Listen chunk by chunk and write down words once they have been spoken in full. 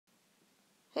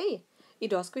Hej!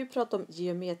 Idag ska vi prata om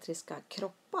geometriska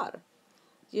kroppar.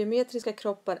 Geometriska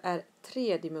kroppar är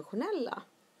tredimensionella.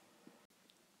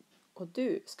 Och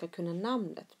du ska kunna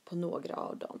namnet på några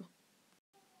av dem.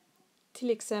 Till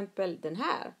exempel den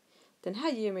här. Den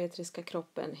här geometriska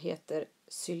kroppen heter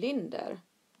cylinder.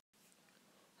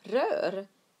 Rör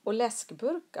och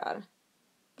läskburkar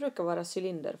brukar vara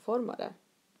cylinderformade.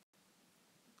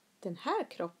 Den här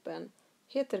kroppen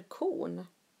heter kon.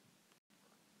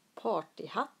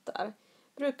 Partyhattar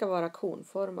brukar vara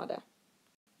konformade.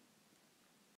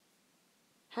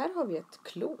 Här har vi ett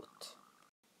klot.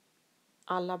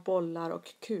 Alla bollar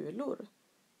och kulor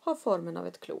har formen av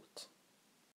ett klot.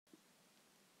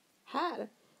 Här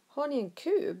har ni en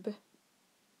kub.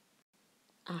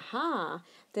 Aha,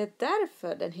 det är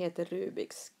därför den heter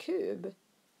Rubiks kub.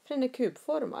 För den är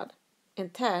kubformad. En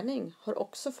tärning har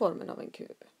också formen av en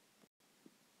kub.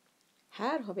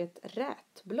 Här har vi ett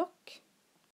rätblock.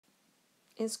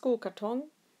 En skokartong,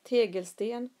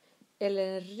 tegelsten eller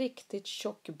en riktigt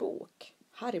tjock bok,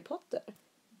 Harry Potter,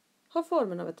 har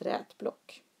formen av ett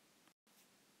rätblock.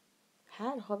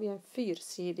 Här har vi en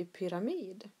fyrsidig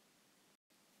pyramid.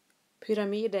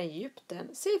 Pyramiden i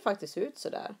Egypten ser faktiskt ut så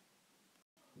där.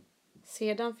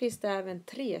 Sedan finns det även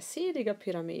tresidiga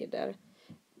pyramider.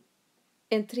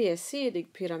 En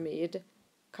tresidig pyramid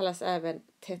kallas även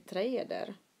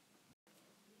tetraeder.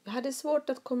 Jag hade svårt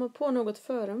att komma på något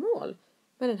föremål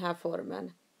med den här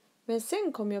formen. Men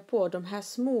sen kom jag på de här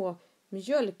små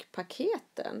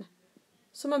mjölkpaketen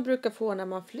som man brukar få när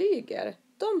man flyger.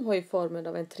 De har ju formen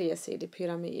av en tresidig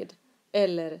pyramid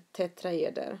eller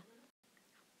tetraeder.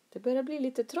 Det börjar bli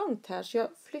lite trångt här så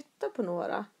jag flyttar på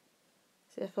några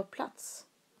så jag får plats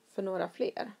för några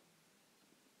fler.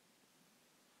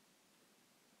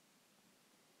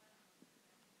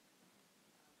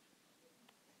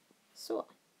 Så.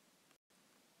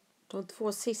 De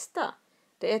två sista,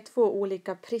 det är två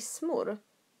olika prismor.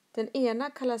 Den ena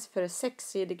kallas för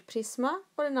sexsidig prisma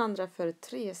och den andra för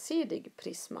tresidig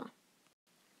prisma.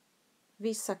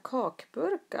 Vissa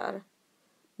kakburkar,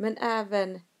 men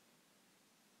även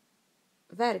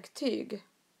verktyg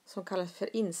som kallas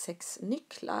för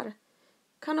insektsnycklar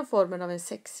kan ha formen av en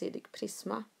sexsidig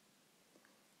prisma.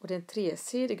 Och den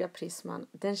tresidiga prisman,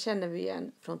 den känner vi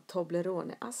igen från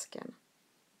Toblerone-asken.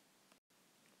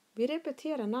 Vi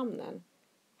repeterar namnen.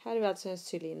 Här är vi alltså en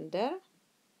cylinder,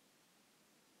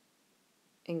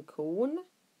 en kon,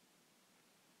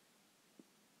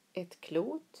 ett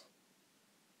klot,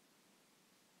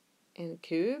 en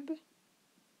kub,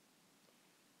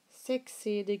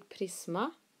 sexsidig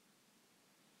prisma,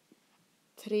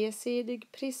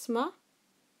 tresidig prisma,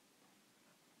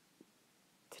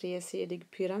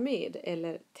 tresidig pyramid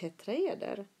eller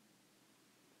tetraeder,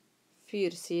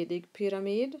 fyrsidig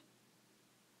pyramid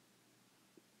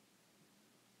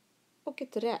och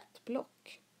ett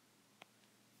rätblock.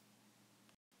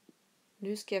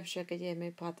 Nu ska jag försöka ge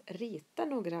mig på att rita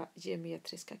några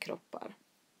geometriska kroppar.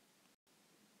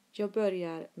 Jag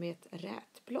börjar med ett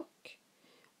rätblock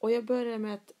och jag börjar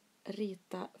med att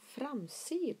rita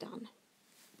framsidan.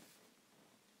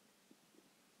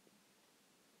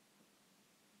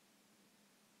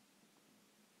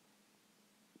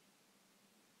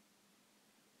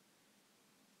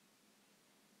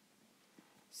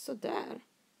 Så där.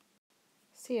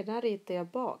 Sedan ritar jag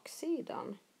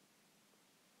baksidan.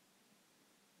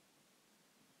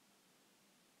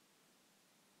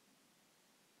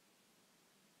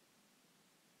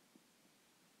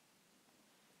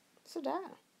 Så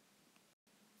där.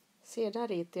 Sedan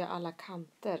ritar jag alla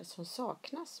kanter som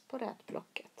saknas på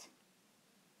rätblocket.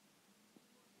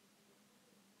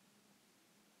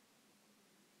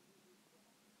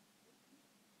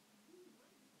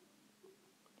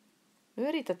 Nu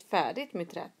har jag ritat färdigt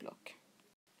mitt rätblock.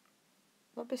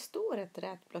 Vad består ett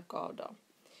rätblock av då?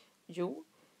 Jo,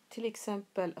 till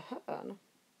exempel hörn.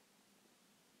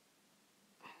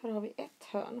 Här har vi ett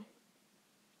hörn.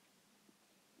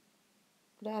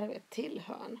 Och där har vi ett till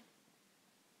hörn.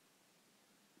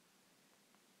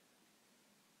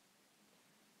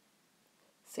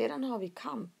 Sedan har vi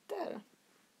kanter.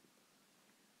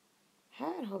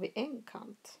 Här har vi en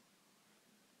kant.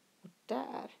 Och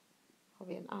där har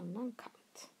vi en annan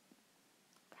kant.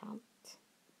 Kant.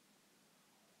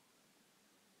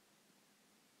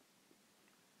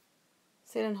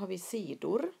 Sedan har vi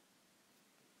sidor.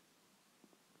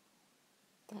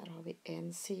 Där har vi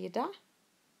en sida.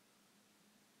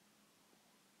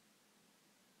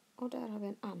 Och där har vi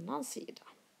en annan sida.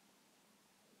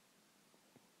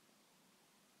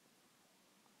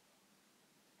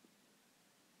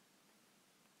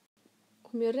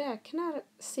 Om jag räknar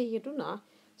sidorna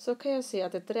så kan jag se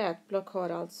att ett rätblock har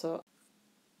alltså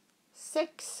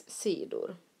 6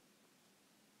 sidor.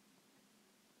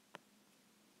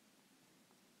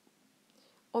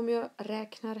 Om jag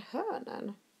räknar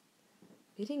hörnen.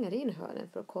 Vi ringar in hörnen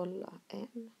för att kolla. 1,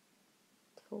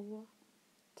 2,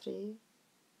 3,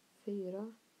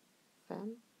 4,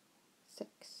 5,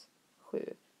 6,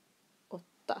 7,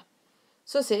 8.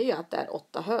 Så ser jag att det är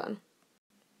 8 hörn.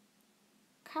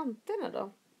 Kanterna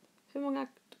då? Hur många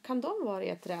kan de vara i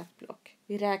ett rätblock?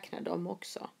 Vi räknar dem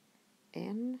också.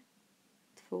 1,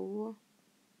 2,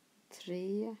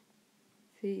 3,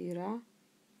 4,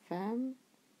 5,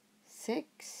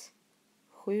 6,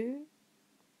 7,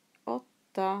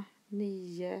 8,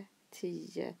 9,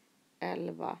 10,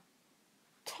 11,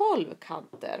 12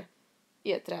 kanter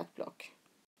i ett rätblock.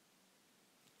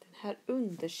 Den här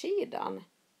undersidan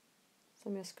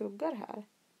som jag skuggar här,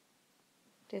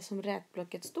 det som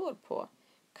rätblocket står på,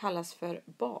 kallas för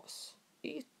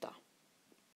basyta.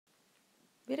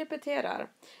 Vi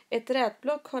repeterar. Ett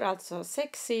rätblock har alltså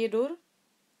 6 sidor,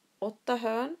 8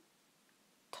 hörn,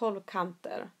 12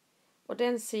 kanter. Och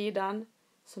den sidan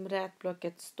som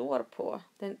rätblocket står på,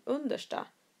 den understa,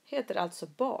 heter alltså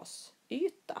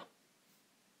basyta.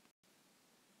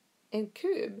 En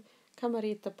kub kan man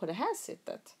rita på det här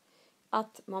sättet.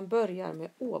 Att man börjar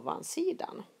med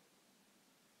ovansidan.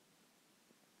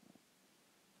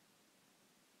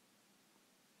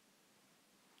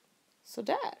 Så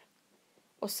där.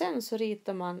 Och sen så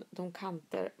ritar man de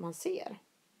kanter man ser.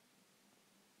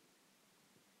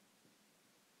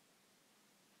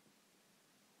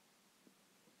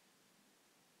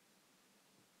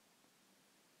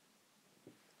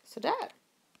 Så där.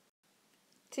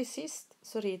 Till sist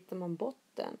så ritar man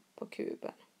botten på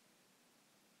kuben.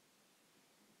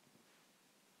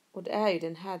 Och det är ju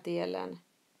den här delen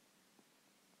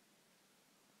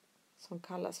som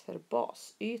kallas för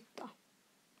basyta.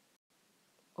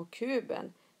 Och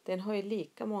kuben, den har ju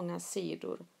lika många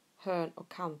sidor, hörn och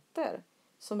kanter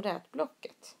som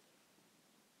rätblocket.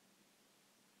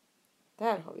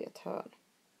 Där har vi ett hörn.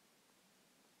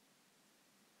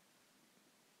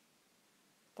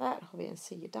 Där har vi en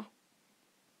sida.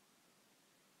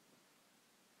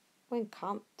 Och en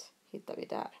kant hittar vi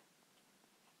där.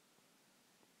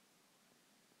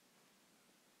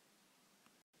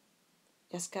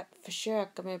 Jag ska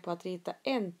försöka mig på att rita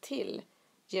en till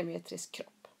geometrisk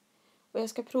kropp. Och jag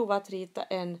ska prova att rita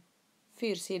en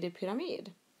 4-sidig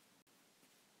pyramid.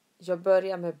 Jag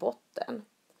börjar med botten.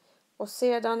 Och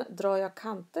sedan drar jag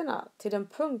kanterna till den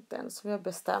punkten som jag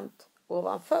bestämt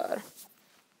ovanför.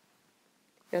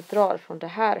 Jag drar från det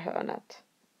här hörnet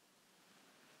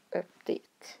upp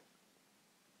dit.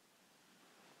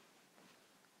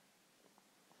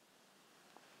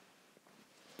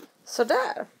 Så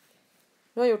där.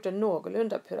 Nu har jag gjort en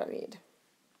någorlunda pyramid.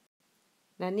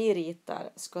 När ni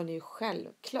ritar ska ni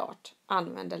självklart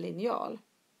använda linjal.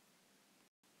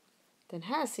 Den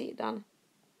här sidan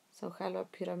som själva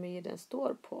pyramiden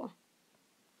står på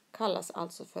kallas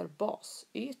alltså för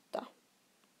basyta.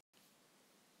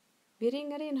 Vi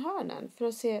ringar in hörnen för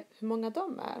att se hur många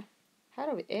de är. Här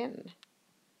har vi 1,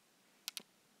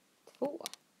 2,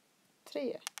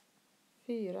 3,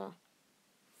 4,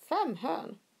 5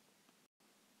 hörn.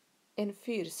 En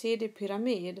 4-sidig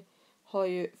pyramid har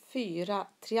ju 4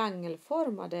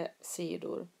 triangelformade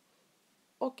sidor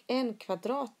och en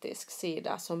kvadratisk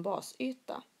sida som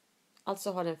basyta.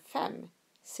 Alltså har den 5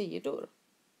 sidor.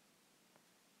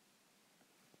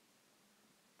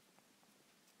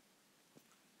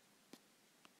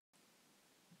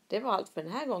 Det var allt för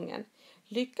den här gången.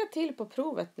 Lycka till på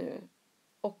provet nu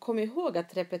och kom ihåg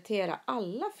att repetera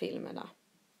alla filmerna.